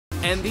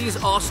And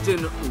these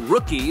Austin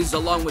rookies,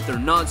 along with their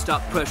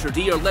non-stop pressure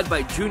D, are led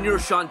by junior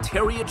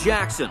Shontaria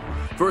Jackson.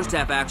 First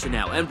half action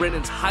now, and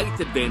Brennan's height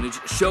advantage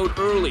showed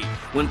early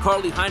when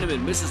Carly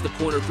Heineman misses the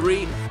corner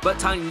three, but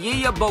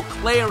Tanya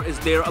Beauclair is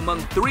there among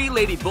three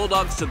Lady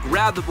Bulldogs to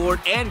grab the board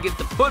and get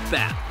the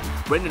putback.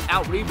 Brennan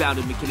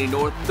out-rebounded McKinney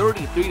North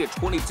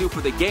 33-22 for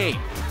the game,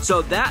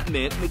 so that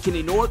meant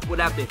McKinney North would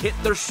have to hit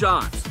their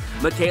shots.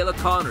 Michaela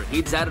Connor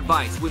heeds that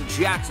advice when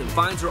Jackson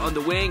finds her on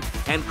the wing,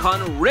 and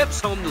Connor rips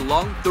home the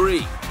long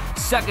three.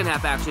 Second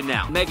half action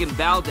now. Megan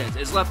Valdez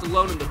is left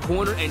alone in the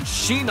corner, and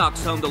she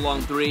knocks home the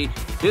long three.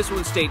 This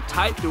one stayed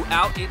tight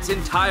throughout its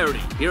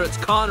entirety. Here it's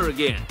Connor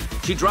again.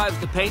 She drives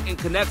the paint and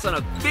connects on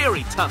a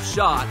very tough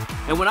shot.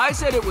 And when I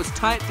said it was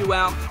tight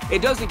throughout,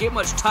 it doesn't get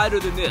much tighter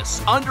than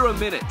this. Under a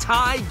minute,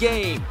 tie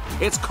game.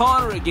 It's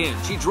Connor again.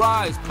 She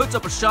drives, puts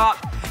up a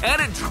shot,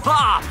 and it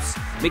drops.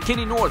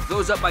 McKinney North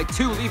goes up by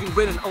 2, leaving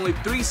Brennan only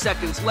 3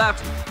 seconds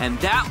left. And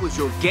that was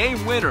your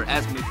game winner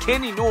as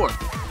McKinney North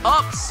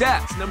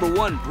upsets number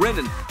 1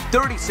 Brennan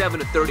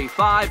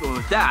 37-35. And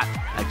with that,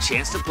 a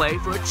chance to play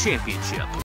for a championship.